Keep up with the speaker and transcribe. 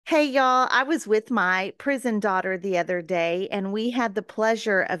Hey, y'all. I was with my prison daughter the other day, and we had the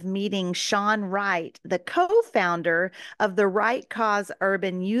pleasure of meeting Shawn Wright, the co-founder of the Right Cause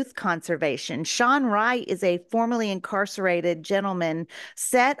Urban Youth Conservation. Shawn Wright is a formerly incarcerated gentleman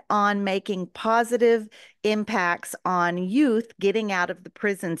set on making positive impacts on youth getting out of the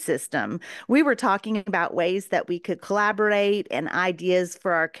prison system. We were talking about ways that we could collaborate and ideas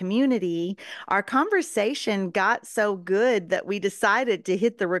for our community. Our conversation got so good that we decided to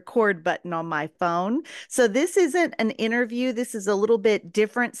hit the record button on my phone. So this isn't an interview. This is a little bit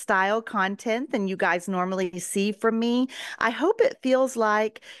different style content than you guys normally see from me. I hope it feels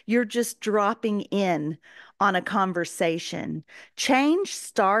like you're just dropping in on a conversation. Change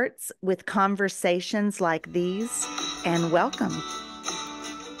starts with conversations like these, and welcome.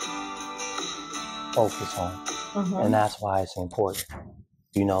 Focus on. And that's why it's important.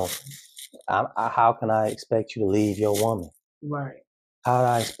 You know, how can I expect you to leave your woman? Right. How do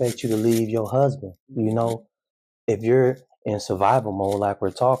I expect you to leave your husband? You know, if you're in survival mode like we're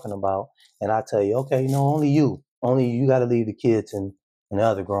talking about, and I tell you, okay, only you got to leave the kids and the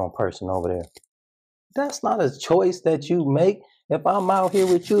other grown person over there. That's not a choice that you make. If I'm out here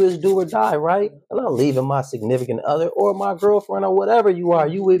with you, it's do or die, right? I'm not leaving my significant other or my girlfriend or whatever you are.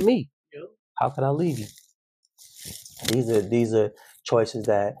 You with me? Yep. How could I leave you? These are choices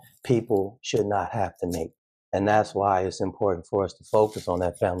that people should not have to make. And that's why it's important for us to focus on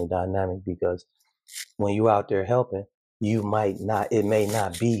that family dynamic, because when you're out there helping, it may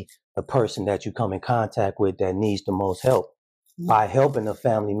not be the person that you come in contact with that needs the most help. By helping the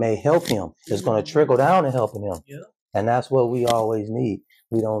family may help him. It's going to trickle down to helping him. Yeah. And that's what we always need.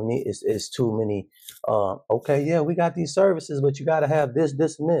 We don't need, it's too many, okay, yeah, we got these services, but you got to have this,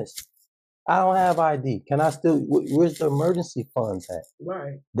 this, and this. I don't have ID. Can I still, where's the emergency funds at?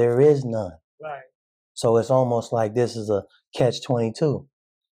 Right. There is none. Right. So it's almost like this is a catch-22.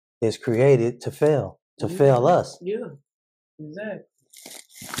 It's created to fail us. Yeah, exactly.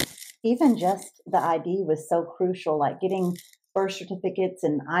 Even just the ID was so crucial, like getting birth certificates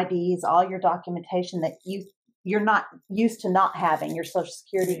and IDs, all your documentation that you're not used to not having, your social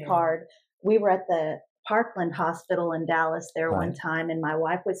security card. We were at the Parkland Hospital in Dallas there one time, and my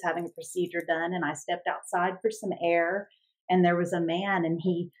wife was having a procedure done, and I stepped outside for some air, and there was a man, and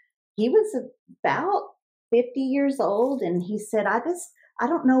he was about 50 years old, and he said, I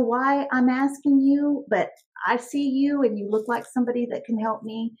don't know why I'm asking you, but I see you and you look like somebody that can help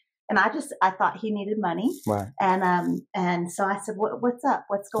me. And I thought he needed money. Right. And so I said, what's up?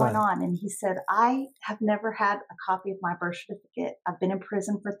 What's going on? And he said, I have never had a copy of my birth certificate. I've been in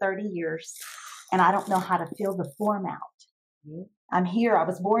prison for 30 years and I don't know how to fill the form out. Mm-hmm. I'm here. I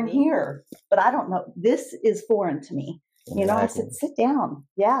was born here, but I don't know. This is foreign to me. Exactly. I said, sit down.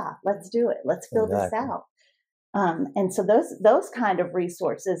 Yeah, let's do it. Let's fill this out. And so those kind of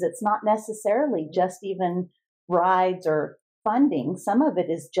resources, it's not necessarily just even rides or funding. Some of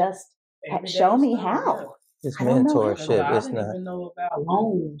it is just show me how. It's mentorship. I didn't even know about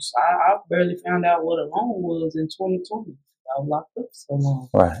loans. I barely found out what a loan was in 2020. I was locked up so long.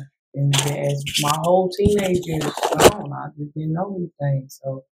 Right. And as my whole teenage years gone, I just didn't know anything.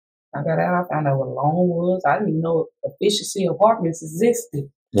 So I got out, I found out what a loan was. I didn't even know efficiency apartments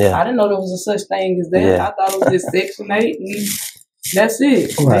existed. Yeah. I didn't know there was a such thing as that. Yeah. I thought it was just Section 8 and that's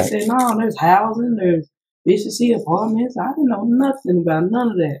it. Right. They said, no, there's housing, there's efficiency apartments. I didn't know nothing about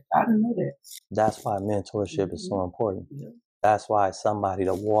none of that. I didn't know that. That's why mentorship is so important. Yeah. That's why somebody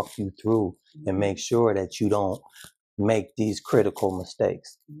to walk you through and make sure that you don't make these critical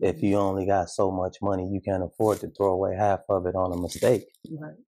mistakes. If you only got so much money, you can't afford to throw away half of it on a mistake.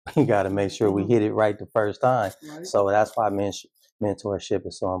 Right. You got to make sure we hit it right the first time. Right. So that's why mentorship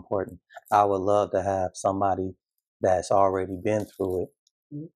is so important. I would love to have somebody that's already been through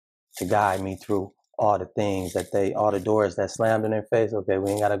it to guide me through all the things all the doors that slammed in their face. Okay,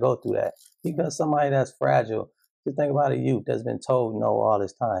 we ain't got to go through that. Because somebody that's fragile, just think about a youth that's been told no all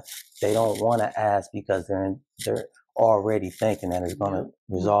this time. They don't want to ask because they're already thinking that it's going to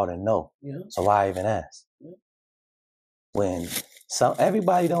result in no. Yeah. So why even ask? Yeah. When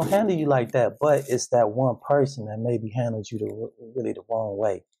everybody don't handle you like that, but it's that one person that maybe handles you really the wrong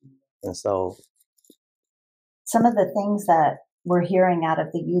way. And so some of the things that we're hearing out of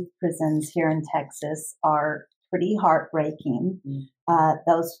the youth prisons here in Texas are pretty heartbreaking.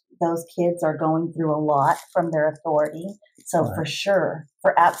 Those kids are going through a lot from their authority. So for sure,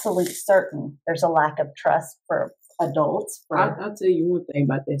 for absolute certain, there's a lack of trust for adults. I'll tell you one thing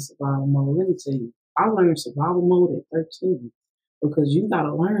about that survival mode. Let me tell you, I learned survival mode at 13 because you got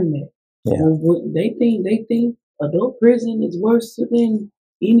to learn that. Yeah. When they think adult prison is worse than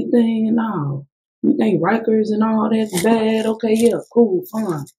anything and all. You think Rikers and all that's bad? Okay, yeah, cool,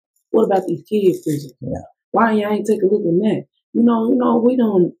 fine. What about these kid prisons? Yeah. Why y'all ain't take a look at that? We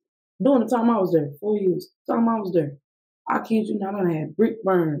don't, during the time I was there, 4 years, time I was there, I kid you not, I had brick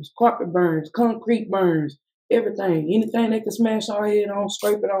burns, carpet burns, concrete burns, everything. Anything they could smash our head on,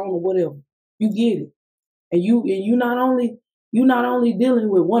 scrape it on, or whatever. You get it. And you not only dealing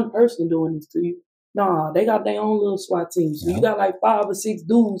with one person doing this to you. Nah, they got their own little SWAT team. So you got like 5 or 6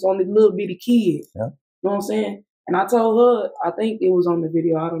 dudes on this little bitty kid. Yeah. You know what I'm saying? And I told her, I think it was on the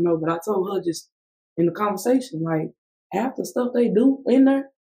video, I don't know, but I told her just in the conversation, like, half the stuff they do in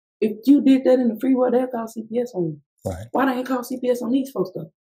there, if you did that in the freeway, they'll call CPS on you. Right. Why they ain't call CPS on these folks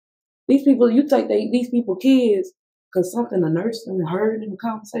though? These people, you take these people kids because something a nurse heard in the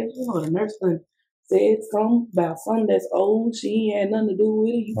conversation, or the nurse said something about something that's old, she ain't had nothing to do with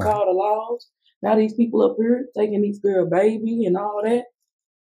it, you call the laws. Now these people up here taking these girl baby and all that.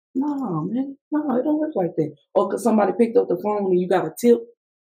 No, man. No, it don't work like that. Or because somebody picked up the phone and you got a tip.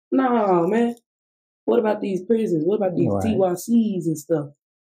 No, man. What about these prisons? What about these TYCs and stuff?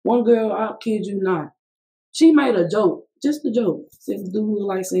 One girl, I'll kid you not, she made a joke, just a joke. Said the dude look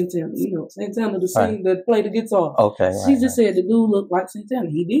like Santana. You know, Santana, the singer that played the guitar. Okay. She just said the dude looked like Santana.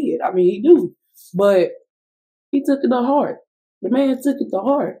 He did. I mean, he do. But he took it to heart. The man took it to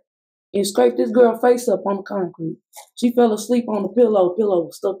heart and scraped this girl's face up on the concrete. She fell asleep on the pillow. Pillow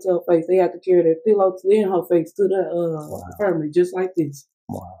was stuck to her face. They had to carry that pillow in her face to the infirmary, just like this.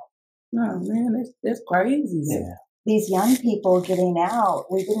 Wow. No, man, that's crazy. Yeah. These young people getting out,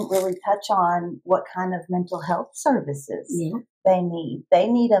 we didn't really touch on what kind of mental health services they need. They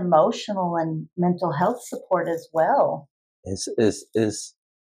need emotional and mental health support as well.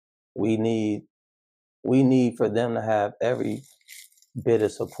 We need for them to have every bit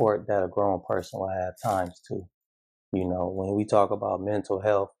of support that a grown person will have times too. You know, when we talk about mental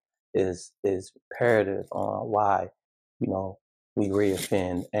health is imperative on why, you know, we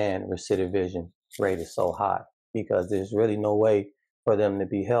reoffend and recidivism rate is so high, because there's really no way for them to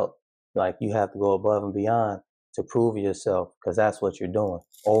be helped. Like, you have to go above and beyond to prove yourself, because that's what you're doing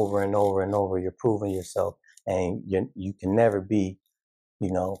over and over and over. You're proving yourself, and you can never be,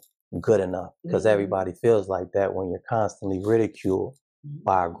 you know, good enough, because everybody feels like that when you're constantly ridiculed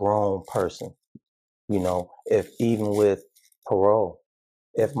by a grown person. You know, if even with parole,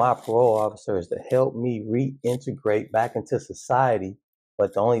 if my parole officer is to help me reintegrate back into society,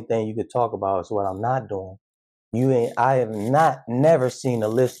 but the only thing you could talk about is what I'm not doing, I have never seen a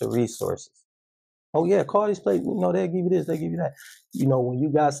list of resources. Oh yeah, call this place, you know, they'll give you this, they'll give you that. You know, when you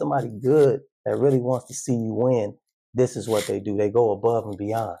got somebody good that really wants to see you win, this is what they do. They go above and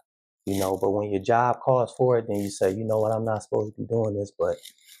beyond. You know, but when your job calls for it, then you say, you know what, I'm not supposed to be doing this. But,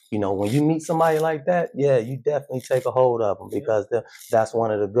 you know, when you meet somebody like that, yeah, you definitely take a hold of them, because that's one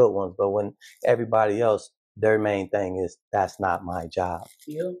of the good ones. But when everybody else, their main thing is, that's not my job.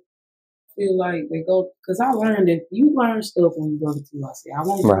 Yeah. I feel like they go, because I learned that you learn stuff when you go to TYC. I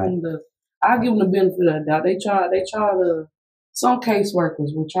won't give them I give them the benefit of the doubt. They try to, some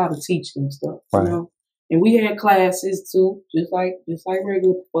caseworkers will try to teach them stuff, you know? And we had classes too, just like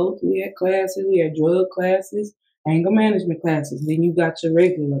regular folks. We had classes, we had drug classes, anger management classes. Then you got your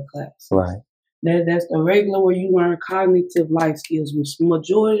regular class. Right. That's the regular where you learn cognitive life skills, which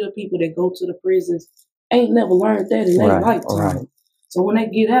majority of the people that go to the prisons ain't never learned that in their lifetime. So when they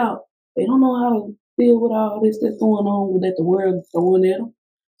get out, they don't know how to deal with all this that's going on that the world throwing at them.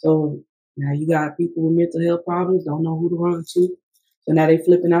 So now you got people with mental health problems, don't know who to run to. So now they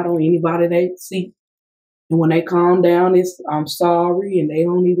flipping out on anybody they see. And when they calm down, it's I'm sorry, and they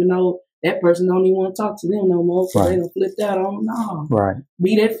don't even know, that person don't even want to talk to them no more, so they don't flip out on them. No. Right.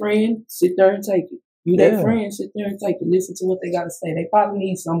 Be that friend, sit there and take it. You that friend, sit there and take it. Listen to what they got to say. They probably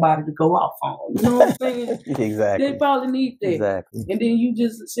need somebody to go off on. You know what I'm saying? Exactly. They probably need that. Exactly. And then you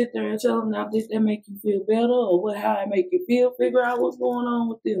just sit there and tell them, now, did that make you feel better, or how it make you feel? Figure out what's going on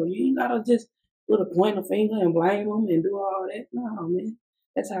with them. You ain't got to just put a point of finger and blame them and do all that. No, man.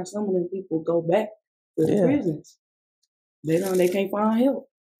 That's how some of them people go back to the prisons. They can't find help.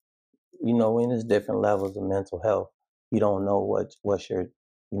 You know, when there's different levels of mental health, you don't know what's your,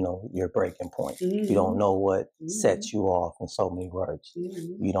 you know, your breaking point. You don't know what sets you off, in so many words.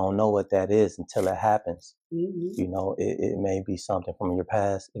 You don't know what that is until it happens. You know, it may be something from your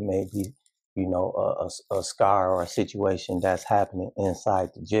past. It may be, you know, a scar or a situation that's happening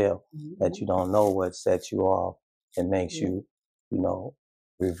inside the jail that you don't know what sets you off and makes you, you know,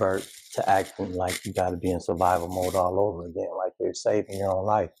 revert to acting like you got to be in survival mode all over again, like you're saving your own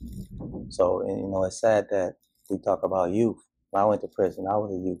life. So, and, you know, it's sad that we talk about youth. When I went to prison, I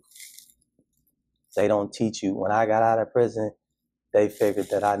was a youth. They don't teach you. When I got out of prison, they figured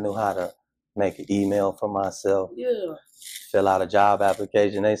that I knew how to make an email for myself, Yeah. fill out a job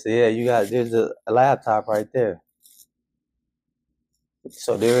application. They say, yeah, there's a laptop right there.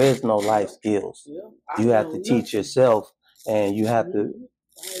 So there is no life skills. Yeah. You have to teach yourself, and you have to,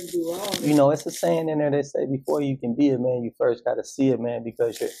 you know, it's a saying in there, they say, before you can be a man, you first got to see a man,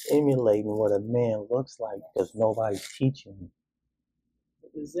 because you're emulating what a man looks like, because nobody's teaching you.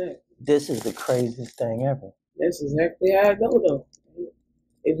 Exactly. This is the craziest thing ever. That's exactly how it go, though.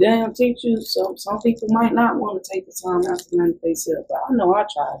 If they don't teach you, some people might not want to take the time out to learn themselves. But I know I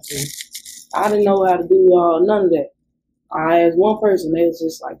tried to. I didn't know how to do none of that. I asked one person, they was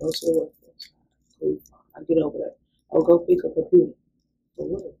just like, go to the workforce. Cool, I get over that. I'll go pick up a computer. For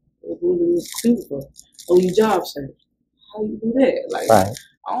what? What do you computer for? Oh, you job search. How you do that? Like, right.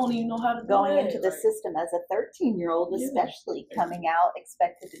 I don't even know how to do going that. into the system as a 13-year-old, especially coming out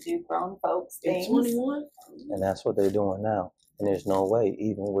expected to do grown folks things. At 21? And that's what they're doing now. And there's no way,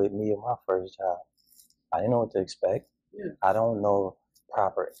 even with me and my first job, I didn't know what to expect. Yeah. I don't know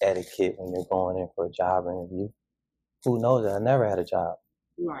proper etiquette when you're going in for a job interview. Who knows that I never had a job?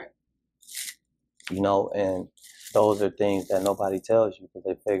 Right. You know, and those are things that nobody tells you, because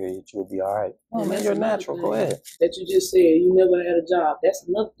they figure that you'll be all right. Well, man, you're natural. Go ahead. That you just said you never had a job. That's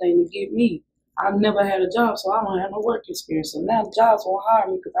another thing to get me. I've never had a job, so I don't have no work experience. So now jobs won't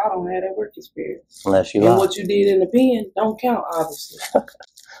hire me because I don't have that work experience. Unless you and lie. What you did in the pen don't count, obviously.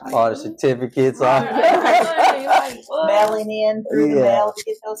 All the certificates are mailing in through the mail to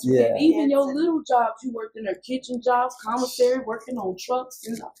get those certificates. Even your little jobs, you worked in their kitchen jobs, commissary, working on trucks,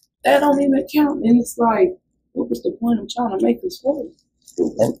 and that don't even count. And it's like, what was the point of trying to make this for you?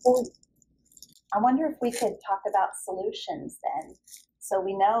 What was the point? I wonder if we could talk about solutions then. So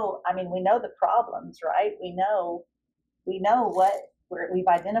we know the problems, right? We know what we've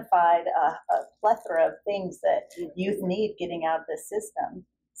identified a plethora of things that youth need getting out of the system.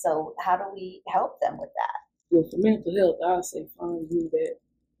 So how do we help them with that? Well, for mental health, I say find you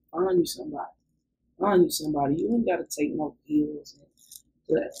somebody. You ain't got to take no pills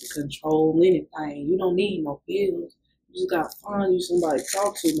to control anything. You don't need no pills. You just got to find you somebody to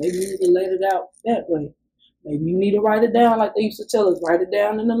talk to. Maybe you need to let it out that way. Maybe you need to write it down like they used to tell us. Write it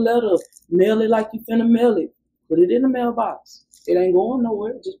down in a letter. Mail it like you finna mail it. Put it in the mailbox. It ain't going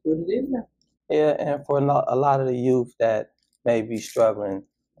nowhere. Just put it in there. Yeah, and for a lot of the youth that may be struggling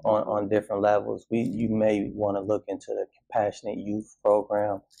on different levels, you may want to look into the Compassionate Youth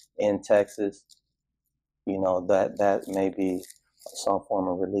Program in Texas. You know, that may be some form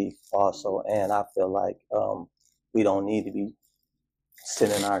of relief also. And I feel like we don't need to be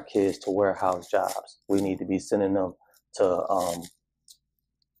sending our kids to warehouse jobs. We need to be sending them to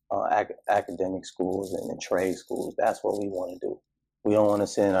academic schools and trade schools. That's what we want to do. We don't want to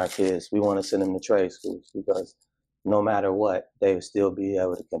send our kids. We want to send them to trade schools, because no matter what, they will still be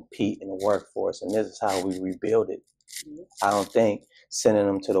able to compete in the workforce. And this is how we rebuild it. I don't think sending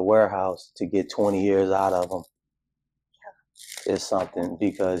them to the warehouse to get 20 years out of them is something,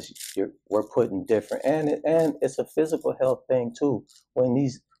 because we're putting different, and it's a physical health thing too. When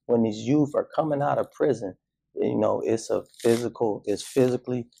these youth are coming out of prison, you know, it's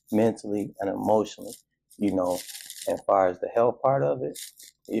physically, mentally, and emotionally, you know. And as far as the health part of it,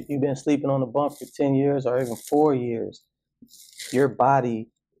 if you've been sleeping on the bunk for 10 years or even 4 years, your body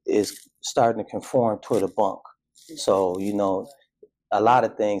is starting to conform to the bunk. So, you know, a lot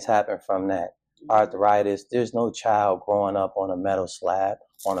of things happen from that. Arthritis, there's no child growing up on a metal slab,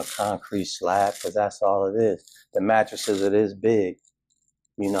 on a concrete slab, because that's all it is. The mattresses are this big,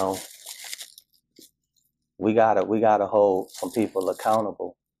 you know. We gotta hold some people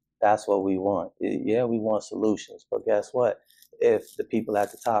accountable. That's what we want. Yeah, we want solutions, but guess what? If the people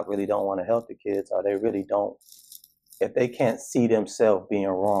at the top really don't want to help the kids, or they really don't, if they can't see themselves being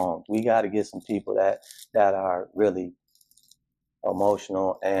wrong, we got to get some people that are really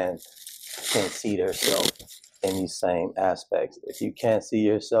emotional and can see themselves in these same aspects. If you can't see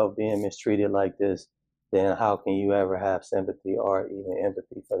yourself being mistreated like this, then how can you ever have sympathy or even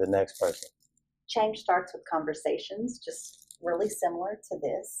empathy for the next person? Change starts with conversations, just really similar to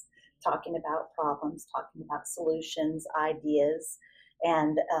this, talking about problems, talking about solutions, ideas.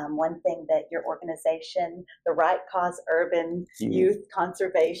 And one thing that your organization, the Right Cause Urban Youth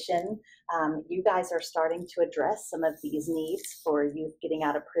Conservation, you guys are starting to address some of these needs for youth getting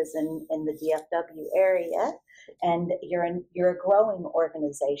out of prison in the DFW area. And you're a growing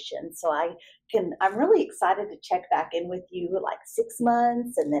organization. So I'm really excited to check back in with you like 6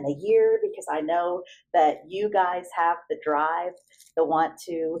 months and then a year, because I know that you guys have the drive, the want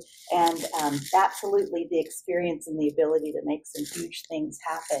to, and absolutely the experience and the ability to make some huge things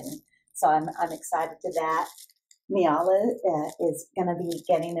happen. So I'm excited to that. Neyala is going to be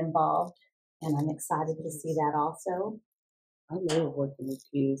getting involved And I'm excited to see that also. I love working with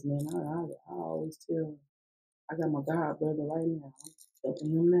kids, man. I always tell, I got my god brother right now. I'm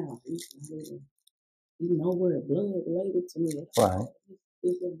helping him now. He's nowhere blood related to me. Right.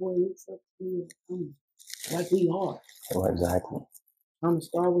 This little boy looks up to me like we are. Well, exactly. I'm gonna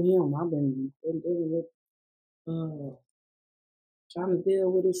start with him. I've been dealing with trying to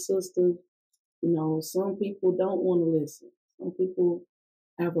deal with his sister. You know, some people don't want to listen. Some people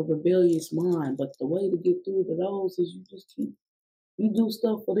have a rebellious mind, but the way to get through to those is you do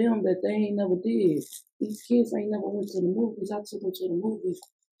stuff for them that they ain't never did. These kids ain't never went to the movies. I took them to the movies.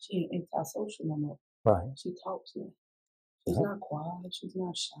 She ain't antisocial no more. Right. She talks now. She's not quiet. She's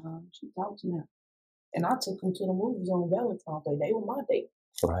not shy. She talks now. And I took them to the movies on Valentine's Day. They were my date.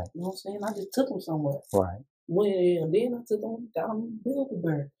 Right. You know what I'm saying? I just took them somewhere. Right. And then I took them down to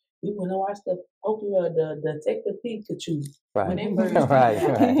Build-A-Bear. We went and watched the Detective Pikachu. Right. When they first right.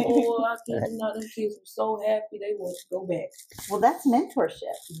 Oh, I kid you not, them kids were so happy they wanted to go back. Well, that's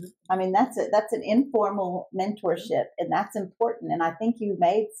mentorship. Mm-hmm. I mean, that's an informal mentorship, and that's important. And I think you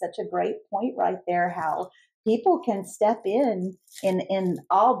made such a great point right there, how people can step in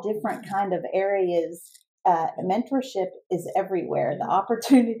all different kind of areas. Mentorship is everywhere. The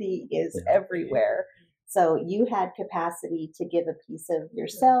opportunity is everywhere. So you had capacity to give a piece of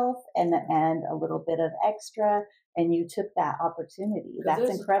yourself and a little bit of extra, and you took that opportunity. That's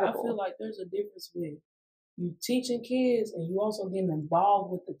incredible. I feel like there's a difference with you teaching kids and you also getting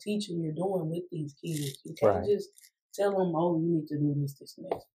involved with the teaching you're doing with these kids. You can't just tell them, oh, you need to do this, this, and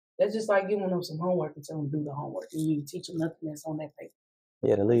this. That's just like giving them some homework and tell them to do the homework, and you teach them nothing that's on that paper.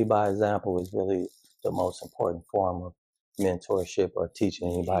 Yeah, to lead by example is really the most important form of mentorship or teaching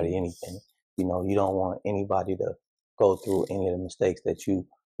anybody anything. You know, you don't want anybody to go through any of the mistakes that you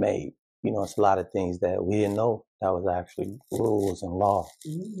made. You know, it's a lot of things that we didn't know that was actually rules and law.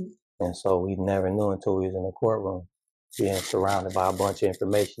 Mm-hmm. And so we never knew until we was in the courtroom, being surrounded by a bunch of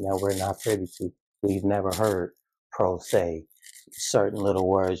information that we're not privy to. We've never heard pro se, certain little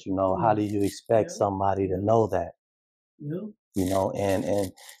words, you know, how do you expect somebody to know that? Yeah. You know,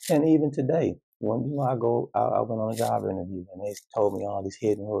 and even today, when I went on a job interview and they told me all these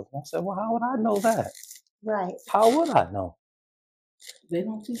hidden rules. And I said, well, how would I know that? Right. How would I know? They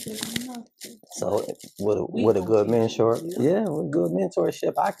don't teach us enough. So with a good mentor, with good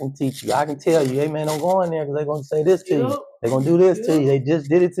mentorship, I can teach you. I can tell you, hey man, don't go in there because they're going to say this to you. They're going to do this to you. They just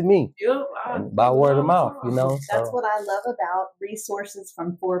did it to me. And by word of mouth, you know. That's what I love about resources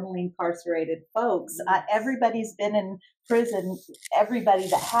from formerly incarcerated folks. Everybody's been in prison. Everybody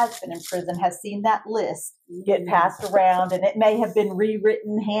that has been in prison has seen that list get passed around, and it may have been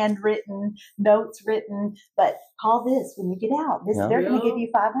rewritten, handwritten, notes written, but call this when you get out. They're going to give you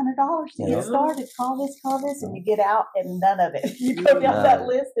 $500 to get started. Call this, and you get out, and none of it. You go down that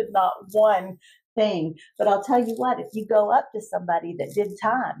list and not one thing. But I'll tell you what, if you go up to somebody that did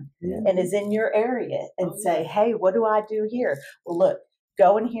time and is in your area and say, hey, what do I do here? Well, look,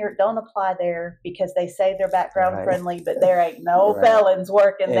 go in here, don't apply there because they say they're background friendly, but there ain't no felons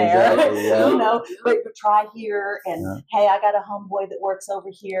working there. You know, but try here, and hey, I got a homeboy that works over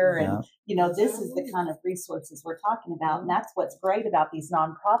here, and you know, this is the kind of resources we're talking about. And that's what's great about these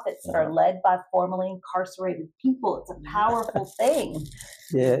nonprofits that are led by formerly incarcerated people. It's a powerful thing.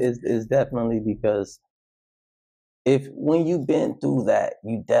 Yeah, it's definitely because when you've been through that,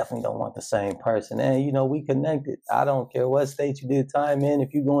 you definitely don't want the same person. And, you know, we connected. I don't care what state you did time in. If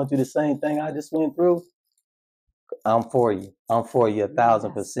you're going through the same thing I just went through, I'm for you. I'm for you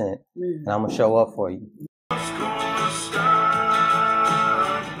 1,000%. And I'm going to show up for you.